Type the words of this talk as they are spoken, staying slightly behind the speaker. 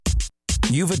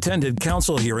You've attended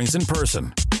council hearings in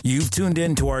person. You've tuned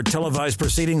in to our televised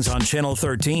proceedings on Channel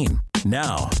 13.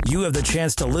 Now, you have the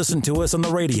chance to listen to us on the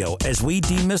radio as we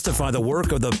demystify the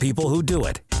work of the people who do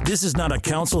it. This is not a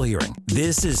council hearing.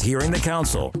 This is Hearing the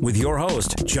Council with your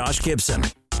host, Josh Gibson.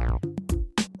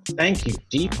 Thank you,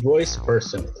 deep voice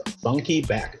person with a funky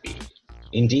backbeat.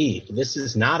 Indeed, this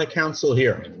is not a council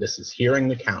hearing. This is Hearing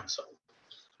the Council.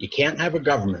 You can't have a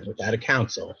government without a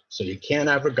council, so you can't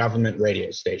have a government radio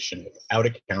station without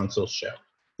a council show.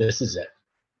 This is it.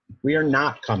 We are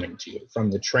not coming to you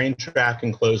from the train track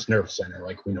enclosed nerve center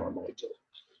like we normally do.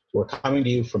 We're coming to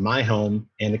you from my home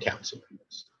and the council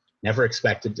members. Never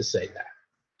expected to say that.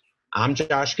 I'm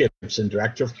Josh Gibson,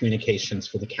 Director of Communications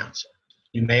for the council.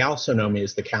 You may also know me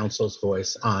as the council's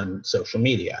voice on social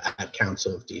media at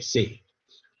Council of DC.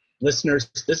 Listeners,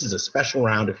 this is a special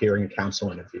round of Hearing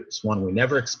Council interviews, one we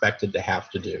never expected to have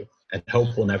to do and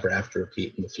hope we'll never have to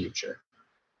repeat in the future.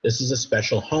 This is a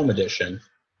special home edition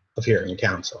of Hearing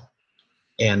Council.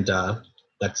 And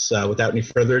let's, without any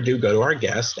further ado, go to our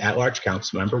guest, at-large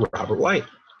council member Robert White.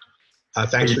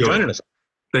 Thanks for joining us.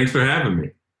 Thanks for having me.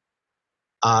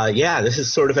 Yeah, this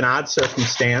is sort of an odd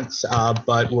circumstance,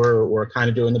 but we're kind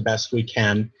of doing the best we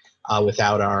can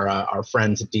without our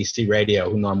friends at DC Radio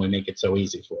who normally make it so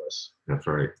easy for us. That's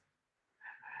right.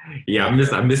 Yeah,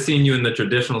 I miss seeing you in the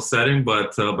traditional setting,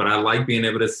 but I like being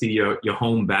able to see your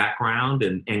home background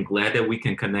and glad that we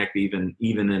can connect even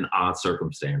in odd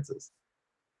circumstances.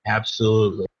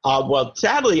 Absolutely. Well,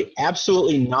 sadly,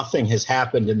 absolutely nothing has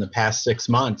happened in the past 6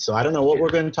 months, so I don't know what we're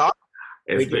going to talk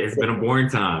about. It's been a boring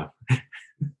time.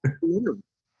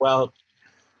 Well,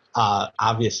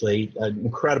 obviously, an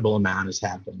incredible amount has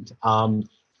happened.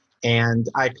 And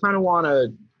I kind of want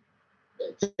to,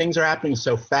 things are happening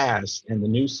so fast and the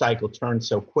news cycle turns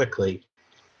so quickly,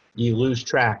 you lose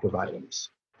track of items.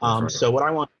 Right. So what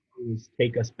I want to do is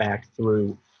take us back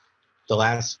through the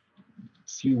last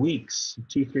few weeks,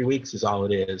 2-3 weeks is all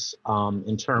it is,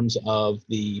 in terms of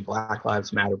the Black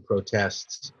Lives Matter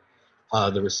protests,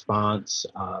 the response,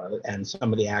 and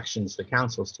some of the actions the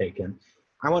council's taken.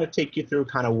 I want to take you through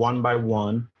kind of one by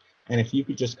one, and if you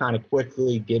could just kind of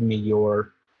quickly give me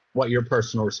what your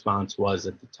personal response was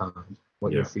at the time,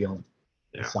 what you're feeling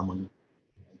as someone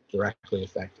directly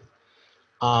affected.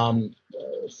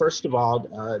 First of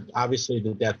all, obviously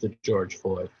the death of George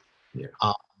Floyd. Yeah.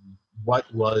 What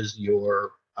was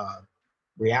your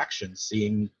reaction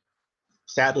seeing,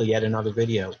 sadly, yet another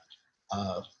video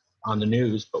on the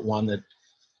news, but one that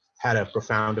had a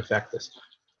profound effect this time?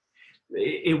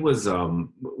 It was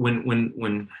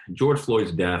when George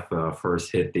Floyd's death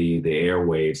first hit the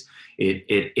airwaves.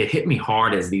 It hit me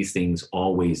hard, as these things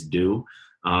always do.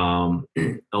 A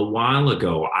while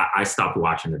ago, I stopped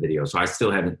watching the video, so I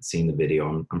still haven't seen the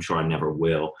video. I'm sure I never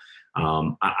will.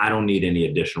 I don't need any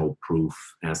additional proof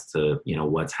as to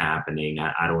what's happening.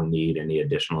 I don't need any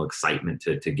additional excitement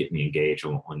to get me engaged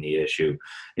on the issue.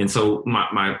 And so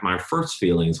my first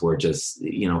feelings were just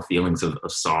feelings of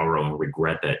sorrow and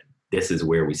regret that this is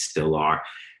where we still are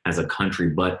as a country.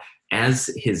 But as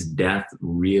his death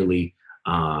really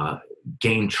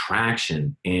gained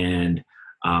traction and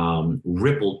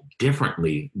rippled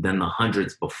differently than the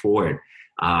hundreds before it,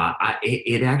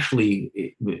 it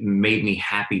actually made me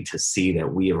happy to see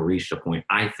that we have reached a point,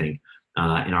 I think,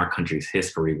 in our country's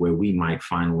history where we might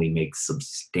finally make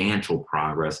substantial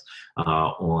progress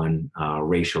on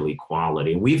racial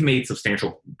equality. And we've made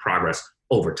substantial progress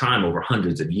over time, over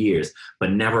hundreds of years,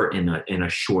 but never in a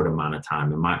short amount of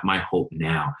time. And my hope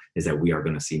now is that we are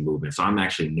going to see movement. So I'm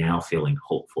actually now feeling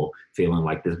hopeful, feeling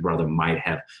like this brother might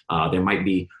have, there might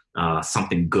be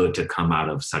something good to come out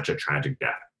of such a tragic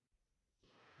death.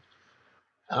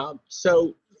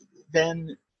 So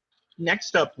then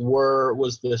next up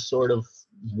was the sort of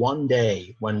one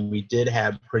day when we did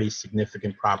have pretty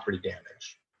significant property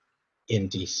damage in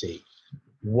DC.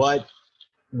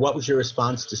 What was your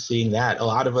response to seeing that? A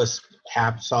lot of us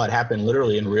saw it happen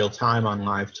literally in real time on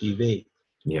live TV.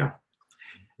 Yeah.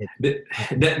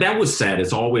 That was sad.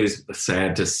 It's always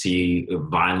sad to see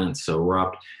violence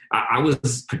erupt. I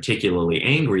was particularly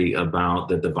angry about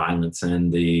the violence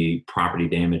and the property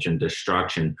damage and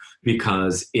destruction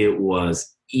because it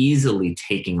was easily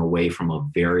taking away from a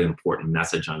very important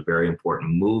message on a very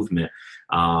important movement.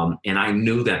 And I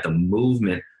knew that the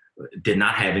movement did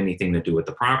not have anything to do with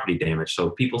the property damage. So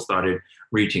people started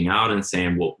reaching out and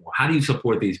saying, well, how do you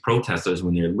support these protesters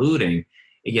when they're looting?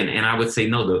 again, and I would say,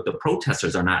 no, the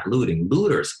protesters are not looting.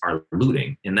 Looters are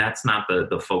looting. And that's not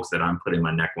the folks that I'm putting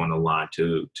my neck on the line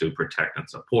to protect and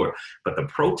support. But the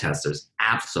protesters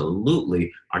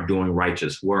absolutely are doing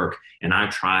righteous work. And I've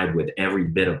tried with every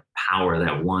bit of power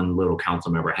that one little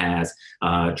council member has,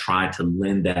 tried to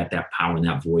lend that power and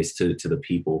that voice to the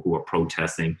people who are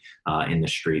protesting in the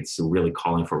streets, so really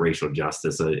calling for racial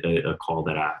justice, a call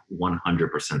that I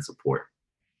 100% support.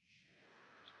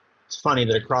 It's funny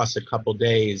that across a couple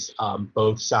days,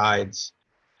 both sides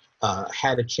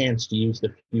had a chance to use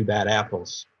the few bad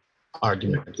apples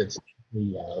argument that's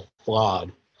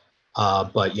flawed.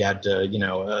 But you had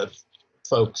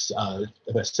folks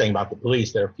saying about the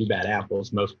police, there are a few bad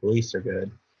apples, most police are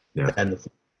good. Yeah. And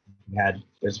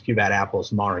there's a few bad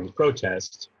apples marring the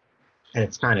protest. And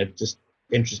it's kind of just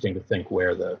interesting to think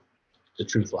where the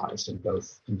truth lies in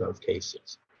both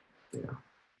cases.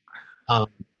 Yeah.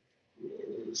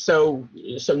 So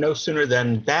no sooner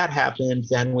than that happened,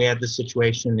 then we had the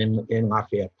situation in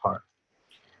Lafayette Park.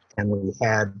 And we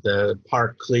had the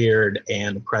park cleared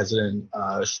and the president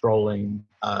strolling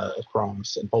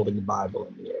across and holding the Bible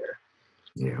in the air.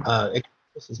 Yeah.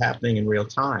 This is happening in real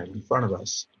time in front of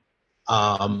us.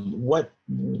 What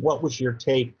was your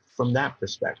take from that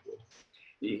perspective?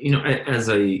 As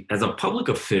a public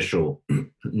official,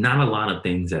 not a lot of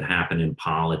things that happen in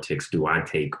politics do I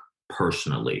take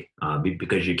personally,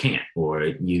 because you can't, or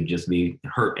you just be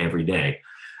hurt every day.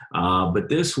 But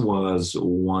this was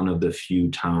one of the few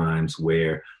times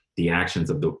where the actions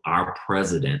of our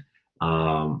president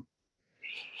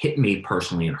hit me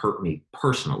personally and hurt me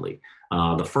personally.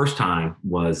 The first time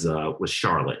was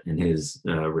Charlotte and his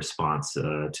response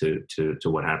to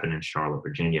what happened in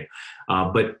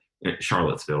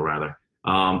Charlottesville rather.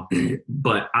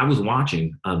 But I was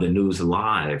watching the news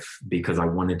live because I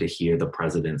wanted to hear the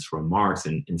president's remarks.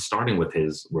 And starting with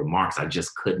his remarks, I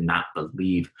just could not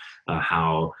believe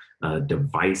how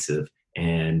divisive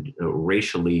and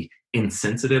racially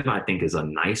insensitive, I think is a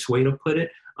nice way to put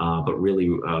it, but really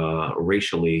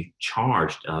racially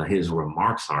charged his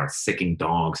remarks are, sicking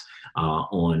dogs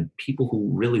on people who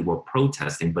really were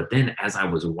protesting. But then as I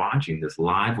was watching this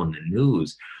live on the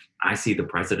news, I see the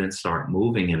president start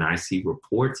moving, and I see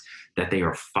reports that they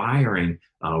are firing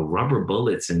rubber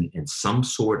bullets and some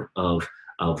sort of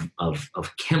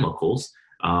chemicals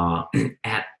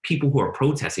at people who are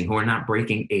protesting, who are not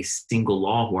breaking a single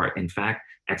law, who are in fact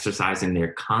exercising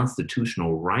their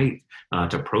constitutional right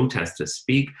to protest, to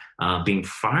speak, being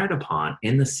fired upon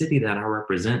in the city that I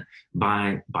represent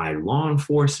by law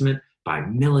enforcement, by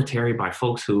military, by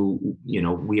folks who,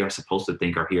 we are supposed to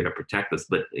think are here to protect us,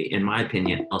 but in my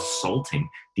opinion, assaulting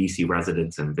DC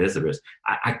residents and visitors.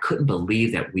 I couldn't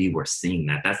believe that we were seeing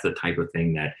that. That's the type of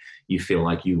thing that you feel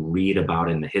like you read about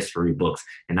in the history books,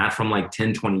 and not from like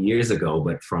 10, 20 years ago,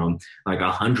 but from like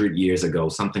 100 years ago,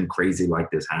 something crazy like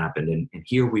this happened. And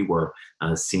here we were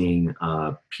seeing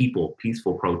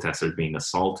peaceful protesters being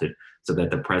assaulted so that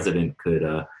the president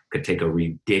could take a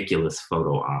ridiculous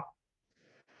photo op.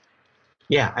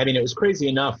 Yeah, I mean, it was crazy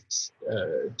enough,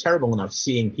 terrible enough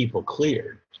seeing people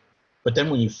cleared. But then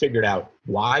when you figured out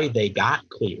why they got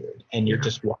cleared and you're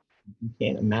just, you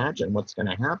can't imagine what's going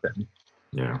to happen.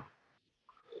 Yeah.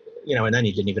 And then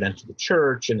he didn't even enter the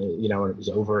church, and, and it was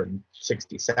over in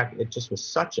 60 seconds. It just was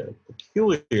such a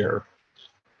peculiar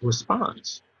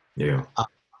response. Yeah.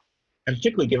 And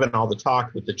particularly given all the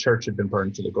talk that the church had been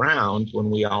burned to the ground, when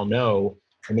we all know,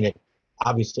 it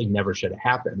obviously never should have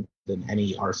happened, then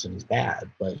any arson is bad,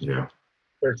 but yeah,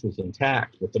 the church was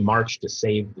intact with the march to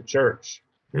save the church.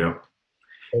 Yeah.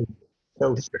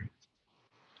 So strange.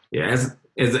 Yeah,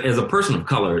 as a person of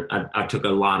color, I took a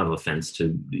lot of offense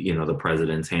to, the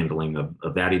president's handling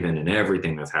of that event and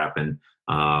everything that's happened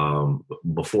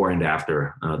before and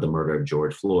after the murder of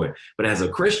George Floyd. But as a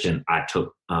Christian, I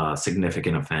took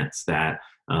significant offense that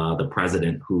the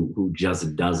president, who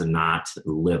just does not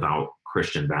live out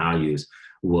Christian values,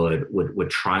 would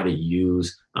try to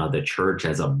use the church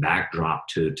as a backdrop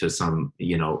to some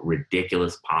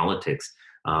ridiculous politics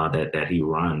that he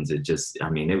runs. It just,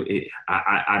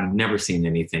 I've never seen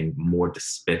anything more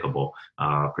despicable,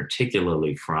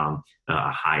 particularly from a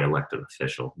high elected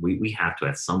official. We have to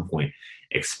at some point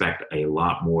expect a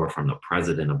lot more from the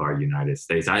president of our United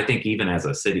States. I think even as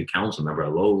a city council member, a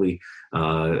lowly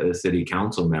city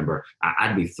council member,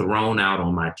 I'd be thrown out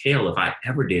on my tail if I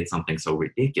ever did something so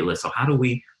ridiculous. So how do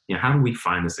we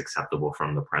find this acceptable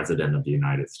from the president of the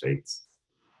United States?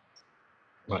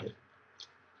 Right.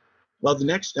 Well,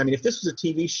 if this was a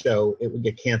TV show, it would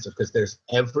get canceled because there's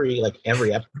every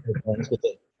episode ends with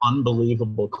an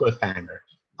unbelievable cliffhanger.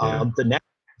 Yeah. The next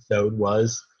episode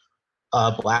was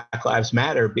Black Lives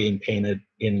Matter being painted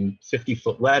in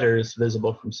 50-foot letters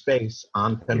visible from space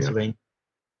on Pennsylvania.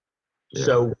 Yeah.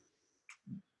 So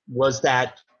was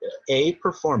that A,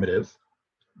 performative,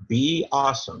 B,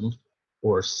 awesome,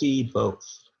 or C, both?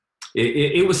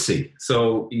 It was C.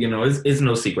 So, it's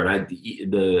no secret. I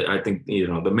think,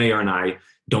 the mayor and I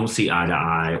don't see eye to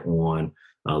eye on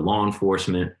law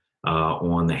enforcement,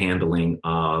 on the handling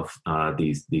of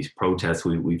these protests.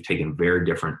 We've taken very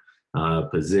different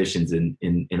positions. And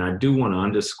I do want to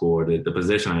underscore that the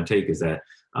position I take is that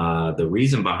the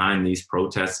reason behind these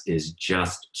protests is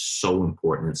just so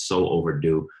important. It's so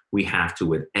overdue. We have to,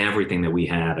 with everything that we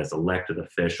have as elected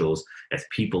officials, as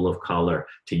people of color,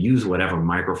 to use whatever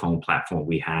microphone platform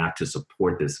we have to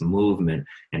support this movement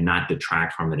and not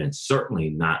detract from it, and certainly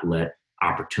not let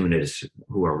opportunists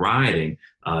who are rioting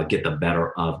get the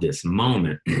better of this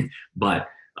moment. But,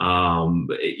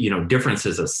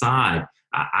 differences aside,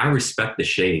 I respect the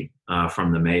shade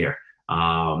from the mayor.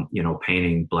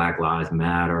 Painting Black Lives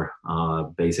Matter,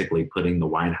 basically putting the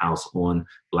White House on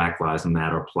Black Lives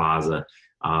Matter Plaza.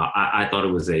 I thought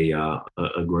it was a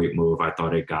great move. I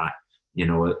thought it got,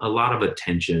 a lot of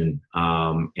attention.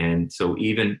 And so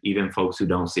even folks who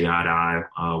don't see eye to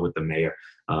eye with the mayor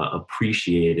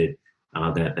appreciated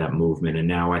that movement. And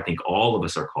now I think all of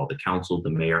us are called, the council, the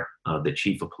mayor, the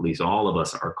chief of police, all of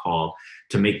us are called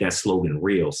to make that slogan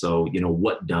real. So,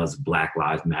 what does Black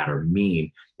Lives Matter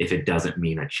mean if it doesn't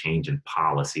mean a change in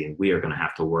policy? And we are going to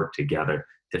have to work together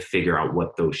to figure out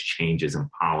what those changes in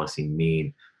policy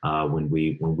mean when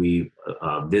we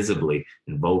visibly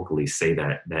and vocally say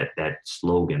that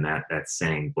slogan, that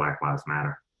saying, Black Lives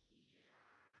Matter.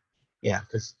 Yeah,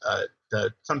 because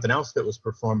something else that was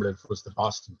performative was the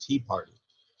Boston Tea Party.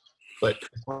 But if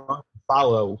we want to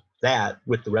follow that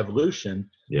with the revolution,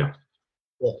 yeah,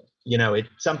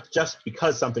 just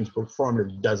because something's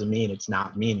performative doesn't mean it's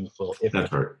not meaningful.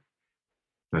 That's right.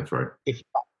 If you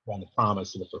on the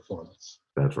promise of the performance.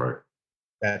 That's right.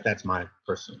 That's my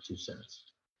personal 2 cents.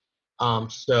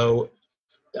 So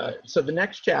the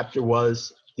next chapter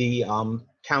was the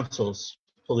council's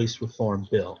police reform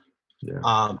bill.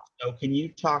 Yeah. So can you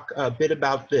talk a bit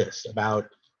about this?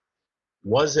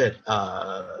 Was it preemptive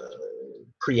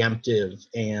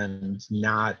and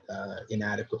not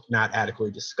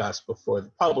adequately discussed before the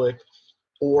public,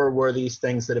 or were these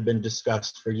things that have been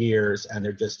discussed for years and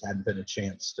there just hadn't been a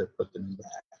chance to put them into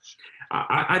action?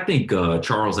 I think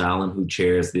Charles Allen, who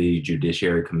chairs the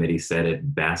Judiciary Committee, said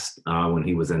it best when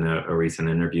he was in a recent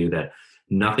interview, that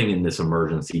nothing in this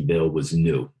emergency bill was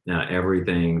new.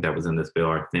 Everything that was in this bill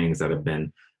are things that have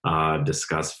been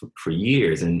discussed for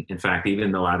years. And in fact,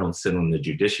 even though I don't sit on the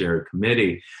Judiciary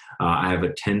Committee, I have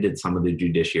attended some of the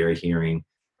Judiciary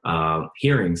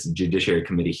Judiciary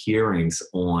Committee hearings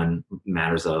on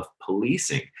matters of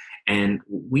policing. And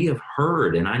we have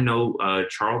heard, and I know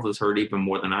Charles has heard even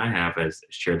more than I have as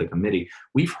chair of the committee,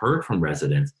 we've heard from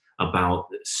residents about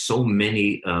so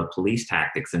many police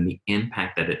tactics and the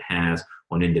impact that it has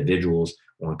on individuals,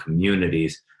 on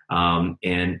communities.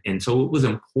 And so it was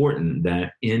important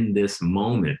that in this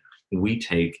moment, we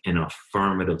take an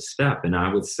affirmative step. And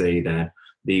I would say that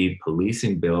the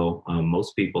policing bill,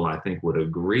 most people, I think, would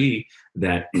agree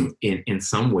that in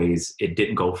some ways it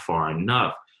didn't go far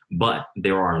enough. But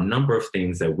there are a number of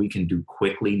things that we can do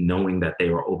quickly, knowing that they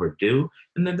are overdue.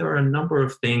 And then there are a number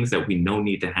of things that we know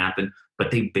need to happen,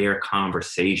 but they bear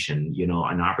conversation,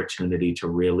 an opportunity to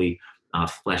really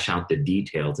flesh out the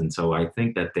details. And so I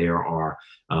think that there are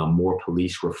more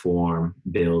police reform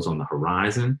bills on the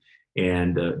horizon.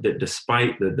 And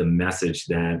despite the message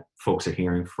that folks are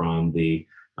hearing from the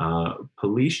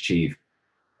police chief,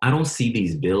 I don't see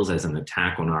these bills as an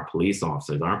attack on our police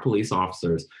officers. Our police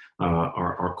officers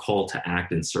are called to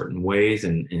act in certain ways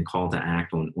and called to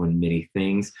act on many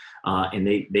things. And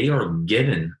they are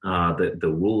given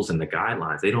the rules and the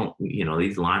guidelines. They don't,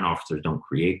 these line officers don't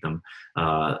create them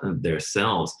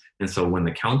themselves. And so when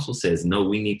the council says, no,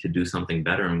 we need to do something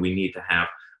better and we need to have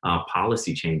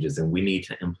policy changes and we need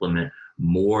to implement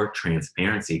more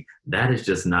transparency, that is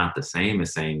just not the same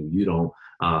as saying you don't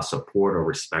support or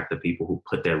respect the people who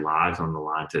put their lives on the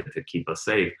line to keep us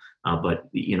safe. But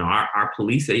our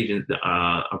police agent,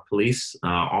 our police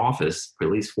office,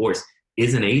 police force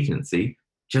is an agency,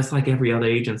 just like every other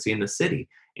agency in the city.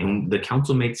 And the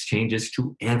council makes changes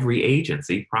to every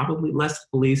agency, probably less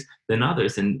police than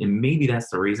others. And maybe that's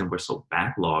the reason we're so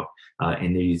backlogged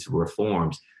in these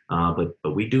reforms.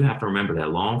 But we do have to remember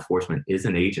that law enforcement is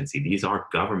an agency. These are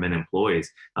government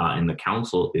employees, and the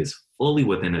council is fully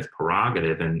within its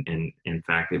prerogative and in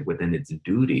fact, within its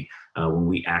duty when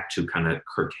we act to kind of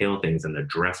curtail things and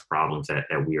address problems that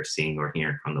we are seeing or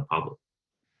hearing from the public.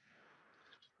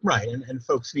 Right, and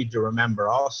folks need to remember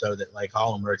also that, like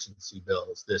all emergency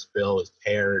bills, this bill is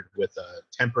paired with a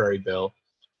temporary bill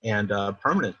and a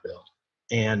permanent bill.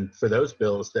 And for those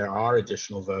bills, there are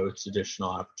additional votes, additional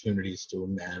opportunities to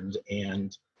amend,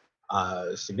 and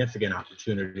significant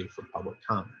opportunity for public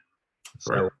comment.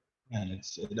 So, Right.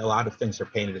 and a lot of things are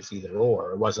painted as either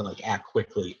or. It wasn't like act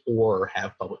quickly or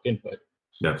have public input.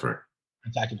 That's right.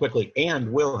 It's acted quickly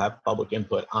and will have public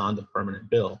input on the permanent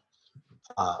bill.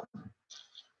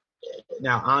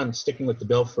 Now, on sticking with the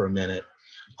bill for a minute,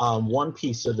 one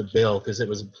piece of the bill, because it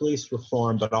was a police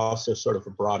reform, but also sort of a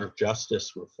broader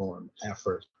justice reform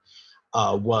effort,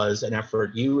 was an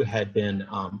effort you had been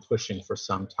pushing for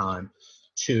some time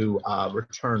to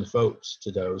return votes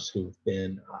to those who've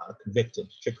been convicted,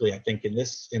 particularly, I think, in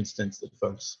this instance, the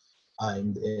folks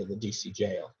in the DC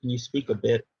jail. Can you speak a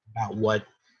bit about what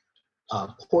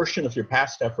portion of your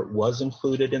past effort was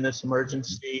included in this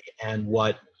emergency and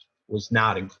what was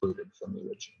not included from the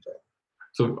original bill?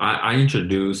 So I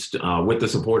introduced, with the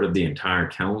support of the entire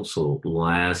council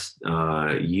last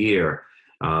year,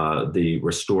 the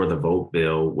Restore the Vote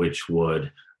bill, which would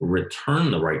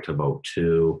return the right to vote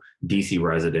to DC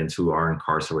residents who are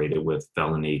incarcerated with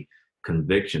felony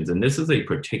convictions. And this is a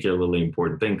particularly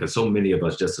important thing because so many of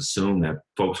us just assume that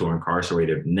folks who are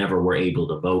incarcerated never were able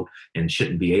to vote and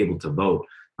shouldn't be able to vote.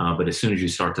 But as soon as you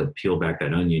start to peel back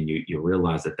that onion, you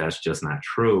realize that that's just not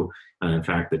true. In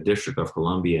fact, the District of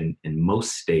Columbia in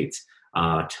most states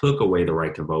took away the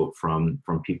right to vote from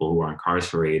people who are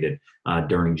incarcerated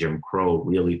during Jim Crow,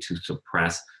 really to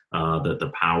suppress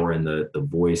the power and the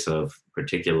voice of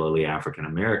particularly African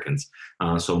Americans.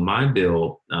 So my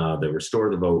bill, the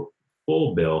Restore the Vote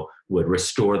full bill, would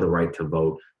restore the right to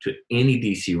vote to any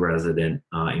DC resident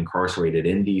incarcerated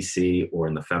in DC or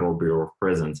in the Federal Bureau of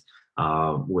Prisons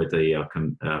with a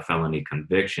felony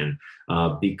conviction.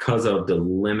 Because of the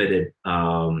limited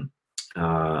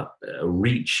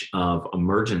reach of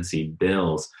emergency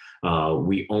bills,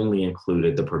 we only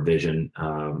included the provision,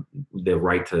 the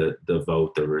right to the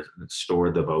vote, the restore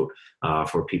the vote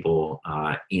for people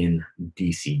in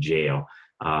DC jail.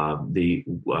 The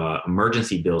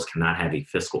emergency bills cannot have a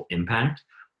fiscal impact,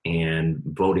 and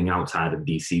voting outside of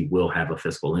DC will have a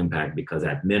fiscal impact because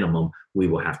at minimum, we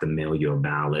will have to mail you a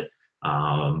ballot.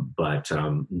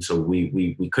 So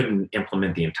we couldn't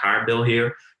implement the entire bill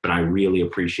here, but I really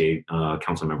appreciate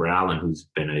Councilmember Allen, who's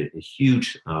been a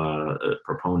huge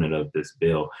proponent of this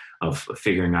bill, of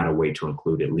figuring out a way to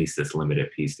include at least this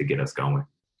limited piece to get us going.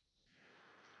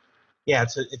 Yeah,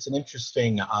 it's an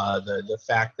interesting, the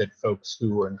fact that folks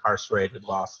who were incarcerated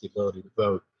lost the ability to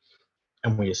vote,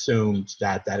 and we assumed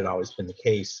that had always been the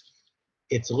case.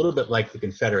 It's a little bit like the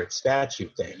Confederate statue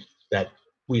thing, that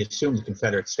we assumed the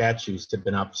Confederate statues had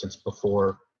been up since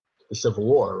before the Civil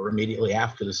War or immediately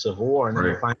after the Civil War. And then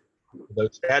you find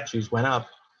those statues went up,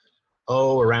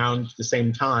 around the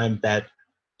same time that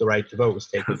the right to vote was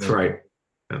taken. That's right.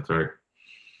 That's right.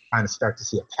 Kind of start to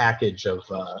see a package of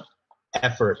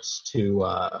efforts to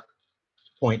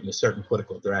point in a certain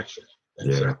political direction.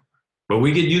 And yeah. But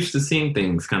we get used to seeing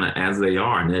things kind of as they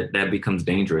are, and that becomes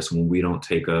dangerous when we don't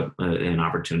take an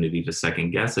opportunity to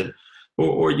second guess it.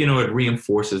 Or it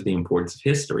reinforces the importance of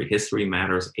history. History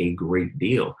matters a great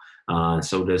deal.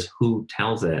 So does who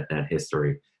tells that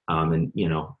history. And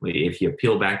if you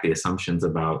peel back the assumptions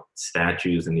about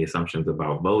statues and the assumptions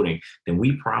about voting, then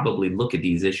we probably look at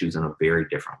these issues in a very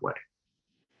different way.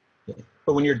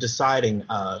 But when you're deciding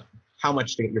how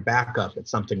much to get your back up at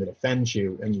something that offends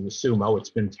you, and you assume, it's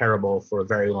been terrible for a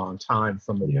very long time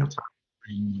from the time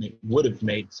it would have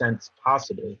made sense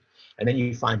possibly, and then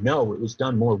you find, no, it was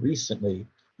done more recently,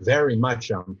 very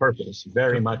much on purpose,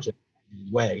 very much in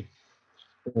a way.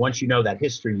 Once you know that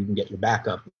history, you can get your back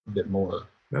up a bit more.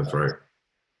 That's right.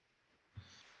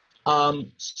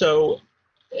 So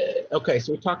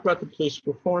we talked about the police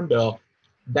reform bill.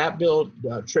 That bill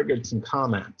triggered some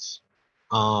comments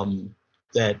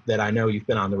that I know you've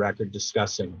been on the record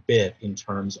discussing a bit in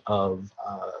terms of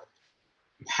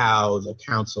how the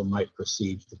council might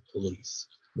perceive the police.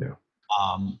 Yeah.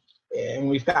 And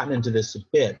we've gotten into this a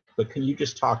bit, but can you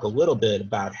just talk a little bit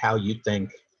about how you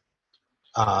think,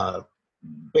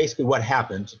 basically what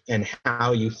happened and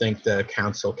how you think the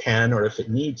council can, or if it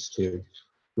needs to,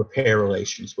 repair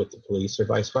relations with the police or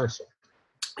vice versa?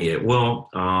 Yeah, well,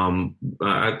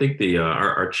 I think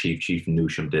our Chief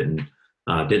Newsham didn't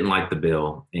like the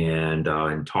bill, and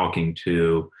in talking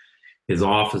to his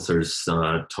officers,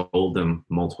 told them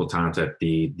multiple times that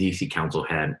the DC Council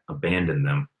had abandoned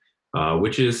them,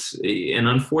 which is an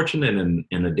unfortunate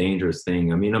and a dangerous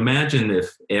thing. I mean, imagine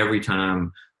if every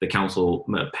time the council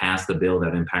passed a bill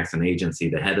that impacts an agency,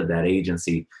 the head of that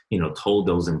agency, told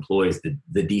those employees that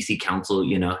the DC council,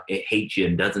 it hates you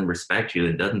and doesn't respect you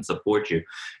and doesn't support you,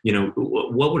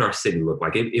 what would our city look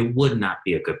like? It would not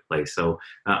be a good place. So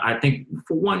I think,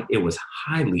 for one, it was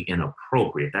highly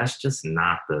inappropriate. That's just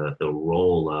not the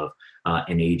role of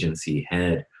an agency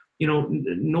head.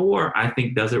 Nor I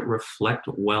think does it reflect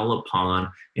well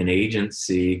upon an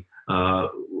agency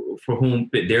for whom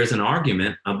there's an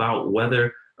argument about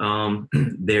whether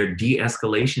their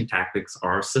de-escalation tactics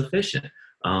are sufficient.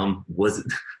 Was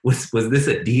this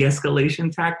a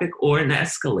de-escalation tactic or an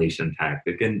escalation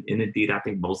tactic? And indeed, I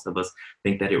think most of us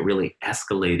think that it really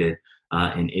escalated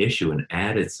an issue and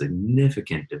added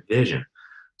significant division.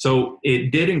 So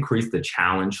it did increase the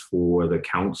challenge for the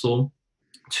council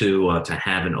to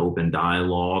have an open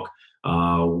dialogue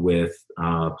with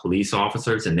police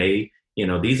officers. And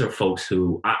these are folks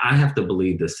who I have to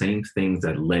believe the same things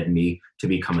that led me to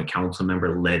become a council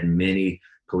member led many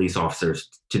police officers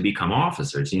to become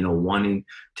officers, wanting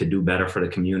to do better for the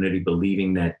community,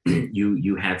 believing that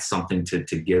you had something to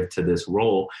give to this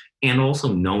role, and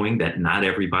also knowing that not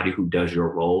everybody who does your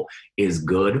role is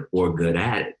good or good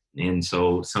at it. And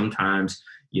so sometimes,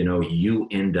 you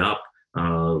end up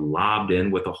lobbed in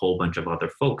with a whole bunch of other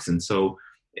folks. And so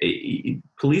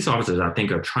police officers, I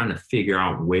think, are trying to figure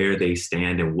out where they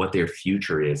stand and what their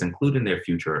future is, including their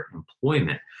future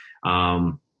employment.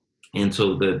 And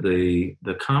so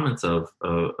the comments of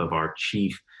our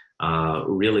chief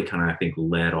really kind of, I think,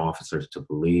 led officers to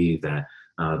believe that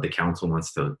the council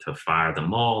wants to fire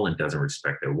them all and doesn't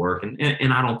respect their work.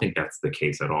 And I don't think that's the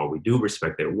case at all. We do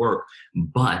respect their work.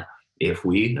 But if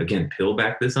we, again, peel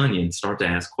back this onion, start to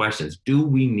ask questions, do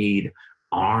we need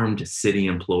armed city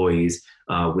employees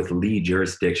with lead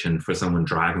jurisdiction for someone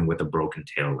driving with a broken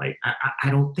taillight?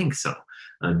 I don't think so.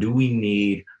 Do we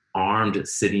need armed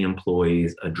city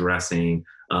employees addressing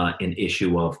an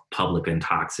issue of public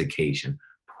intoxication?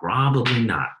 Probably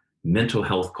not. Mental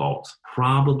health calls?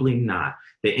 Probably not.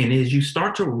 And as you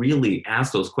start to really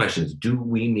ask those questions, do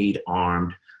we need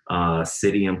armed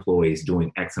city employees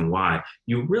doing X and Y,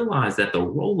 you realize that the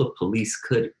role of police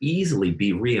could easily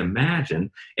be reimagined.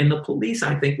 And the police,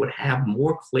 I think, would have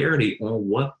more clarity on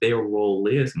what their role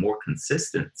is, more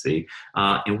consistency,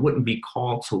 and wouldn't be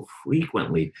called so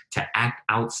frequently to act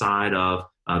outside of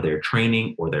their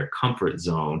training or their comfort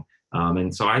zone.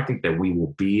 And so I think that we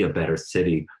will be a better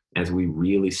city as we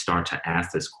really start to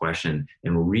ask this question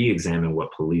and re-examine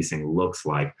what policing looks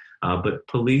like. But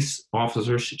police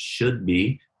officers should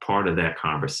be part of that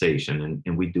conversation,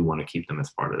 and we do want to keep them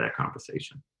as part of that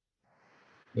conversation.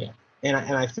 Yeah, and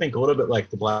I think a little bit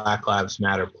like the Black Lives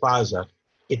Matter Plaza,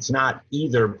 it's not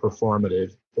either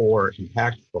performative or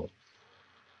impactful.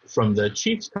 From the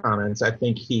chief's comments, I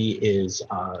think he is,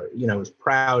 is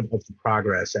proud of the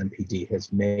progress MPD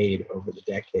has made over the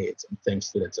decades and thinks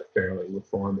that it's a fairly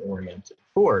reform-oriented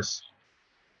force.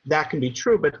 That can be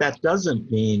true, but that doesn't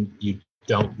mean you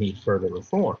don't need further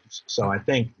reforms. So I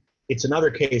think it's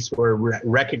another case where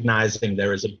recognizing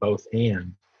there is a both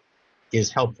and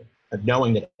is helpful.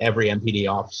 Knowing that every MPD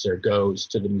officer goes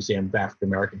to the Museum of African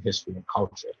American History and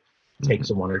Culture, takes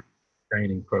a 1 or 2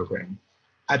 training program.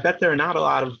 I bet there are not a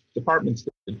lot of departments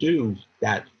that do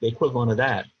that, the equivalent of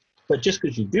that. But just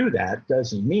because you do that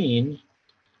doesn't mean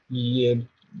you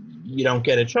don't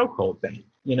get a chokehold ban.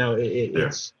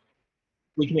 It's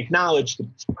we can acknowledge the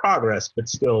progress, but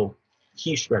still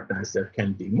he should recognize there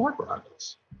can be more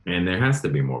progress. And there has to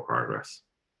be more progress.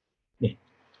 Yeah.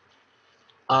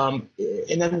 And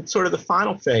then sort of the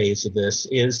final phase of this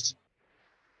is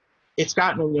it's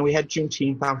gotten, we had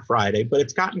Juneteenth on Friday, but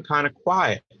it's gotten kind of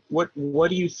quiet. What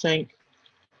do you think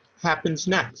happens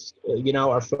next?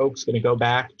 Are folks going to go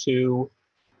back to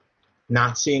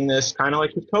not seeing this, kind of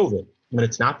like with COVID? I mean,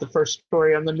 it's not the first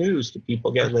story on the news. Do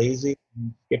people get lazy,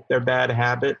 skip their bad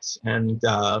habits, and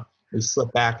we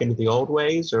slip back into the old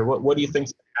ways? Or what do you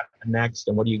think's going to happen next,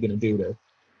 and what are you going to do to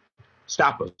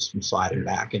stop us from sliding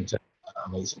back into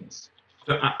laziness?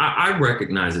 So I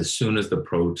recognize as soon as the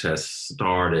protests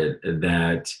started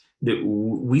that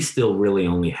we still really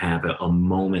only have a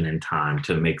moment in time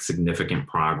to make significant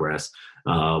progress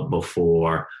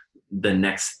before the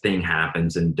next thing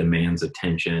happens and demands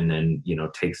attention and,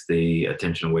 takes the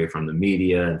attention away from the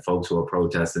media and folks who are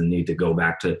protesting need to go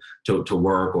back to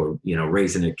work or,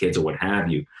 raising their kids or what have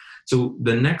you. So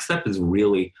the next step is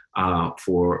really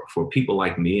for people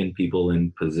like me and people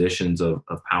in positions of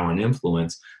power and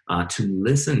influence to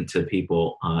listen to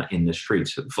people in the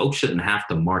streets. Folks shouldn't have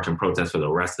to march and protest for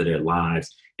the rest of their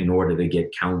lives in order to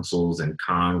get councils and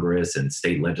Congress and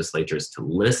state legislatures to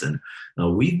listen.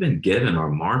 We've been given our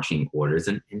marching orders,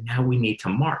 and now we need to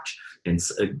march. And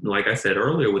like I said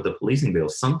earlier with the policing bill,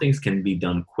 some things can be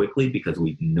done quickly because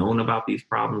we've known about these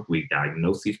problems. We've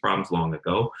diagnosed these problems long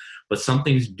ago, but some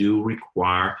things do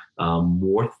require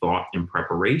more thought and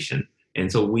preparation. And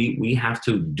so we have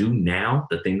to do now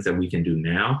the things that we can do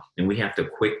now, and we have to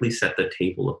quickly set the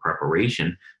table of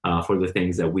preparation for the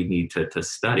things that we need to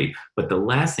study. But the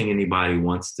last thing anybody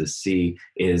wants to see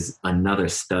is another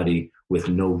study with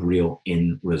no real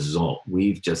end result.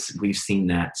 We've seen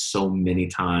that so many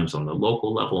times on the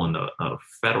local level, on the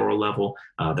federal level.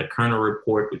 The Kerner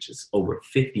report, which is over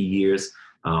 50 years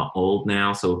old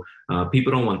now. So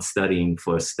people don't want studying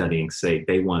for studying's sake.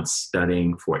 They want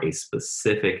studying for a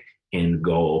specific end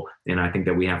goal. And I think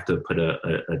that we have to put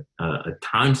a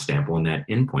timestamp on that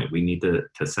endpoint. We need to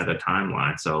set a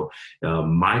timeline. So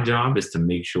my job is to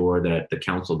make sure that the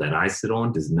council that I sit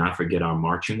on does not forget our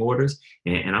marching orders.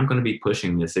 And I'm going to be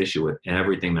pushing this issue with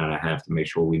everything that I have to make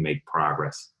sure we make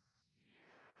progress.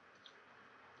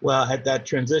 Well, that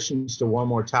transitions to one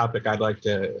more topic I'd like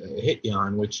to hit you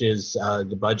on, which is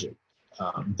the budget.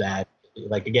 That,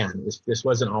 like, again, this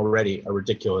wasn't already a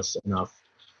ridiculous enough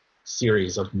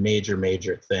series of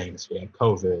major things. We have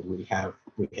COVID, we have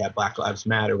Black Lives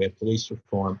Matter, we have police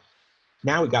reform.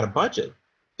 Now we got a budget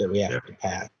that we have to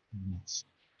pass. It's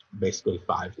basically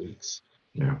 5 weeks.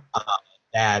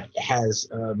 That has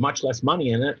much less money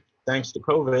in it, thanks to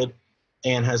COVID,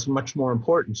 and has much more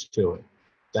importance to it,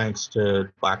 thanks to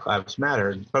Black Lives Matter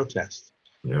and protests.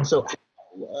 So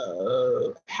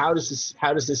how does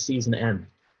this season end?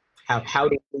 How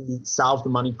do we solve the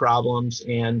money problems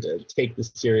and take this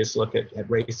serious look at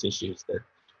race issues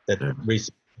that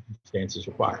recent circumstances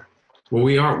require? Well,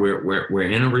 we're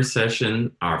in a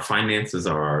recession. Our finances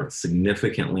are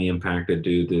significantly impacted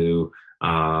due to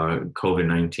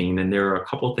COVID-19, and there are a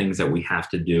couple things that we have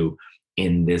to do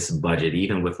in this budget,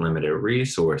 even with limited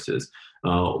resources.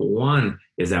 One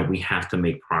is that we have to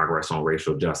make progress on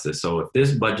racial justice. So if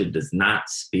this budget does not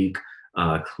speak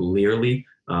clearly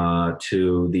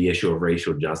to the issue of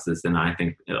racial justice, then I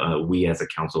think we as a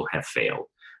council have failed.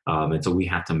 And so we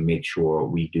have to make sure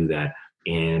we do that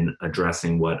in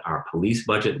addressing what our police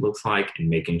budget looks like and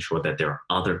making sure that there are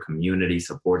other community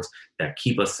supports that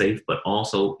keep us safe, but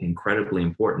also, incredibly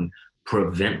important,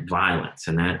 prevent violence.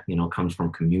 And that, comes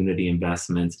from community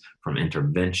investments, from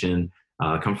intervention,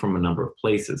 comes from a number of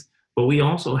places. But we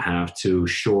also have to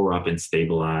shore up and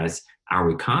stabilize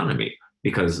our economy,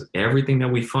 because everything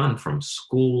that we fund, from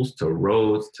schools to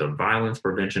roads to violence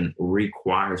prevention,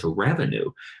 requires revenue.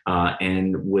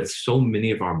 And with so many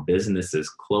of our businesses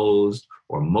closed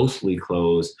or mostly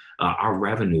closed, our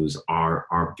revenues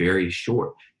are very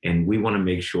short. And we want to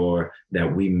make sure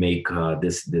that we make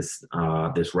this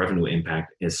revenue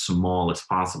impact as small as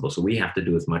possible. So we have to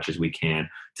do as much as we can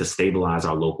to stabilize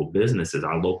our local businesses,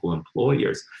 our local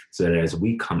employers, so that as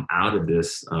we come out of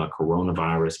this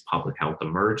coronavirus public health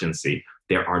emergency,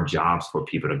 there are jobs for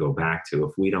people to go back to.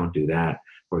 If we don't do that,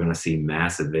 we're going to see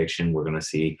mass eviction. We're going to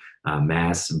see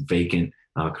mass vacant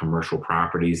commercial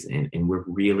properties, and we're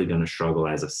really going to struggle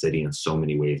as a city in so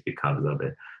many ways because of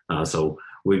it. So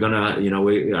we're gonna,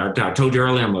 I told you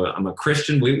earlier, I'm a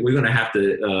Christian. We're gonna have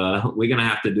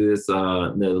to do this.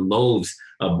 The loaves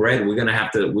of bread. We're gonna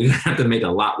have to make a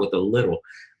lot with a little.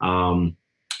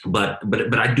 But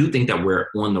I do think that we're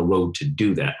on the road to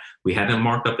do that. We haven't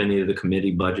marked up any of the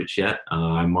committee budgets yet.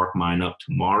 I mark mine up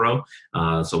tomorrow,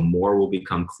 so more will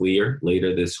become clear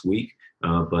later this week.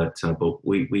 But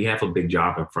we have a big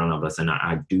job in front of us, and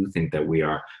I do think that we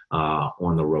are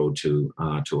on the road to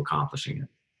accomplishing it.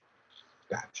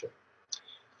 Gotcha.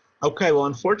 Okay, well,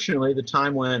 unfortunately, the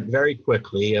time went very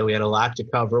quickly. We had a lot to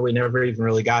cover. We never even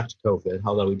really got to COVID,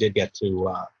 although we did get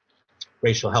to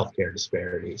racial healthcare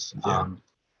disparities. Yeah.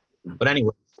 But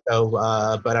anyway,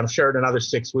 but I'm sure in another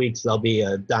 6 weeks, there'll be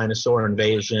a dinosaur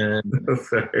invasion.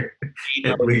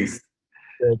 At least.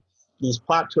 These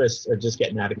plot twists are just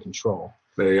getting out of control.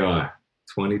 They are.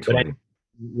 2020.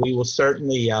 We will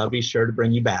certainly be sure to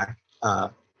bring you back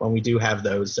when we do have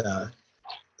those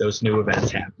new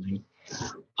events happening.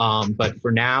 But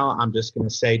for now, I'm just going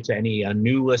to say to any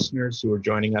new listeners who are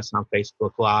joining us on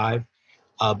Facebook Live,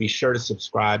 be sure to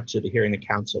subscribe to the Hearing the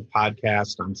Council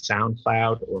podcast on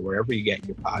SoundCloud or wherever you get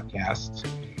your podcasts.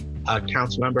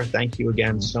 Councilmember, thank you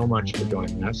again so much for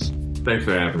joining us. Thanks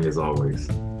for having me, as always.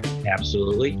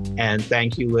 Absolutely. And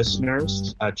thank you,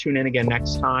 listeners. Tune in again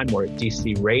next time. We're at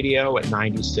DC Radio at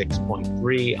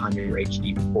 96.3 on your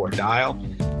HD4 dial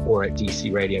or at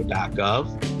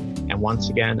dcradio.gov. And once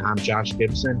again, I'm Josh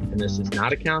Gibson, and this is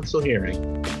not a council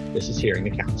hearing. This is Hearing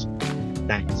the Council.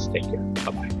 Thanks. Take care.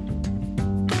 Bye-bye.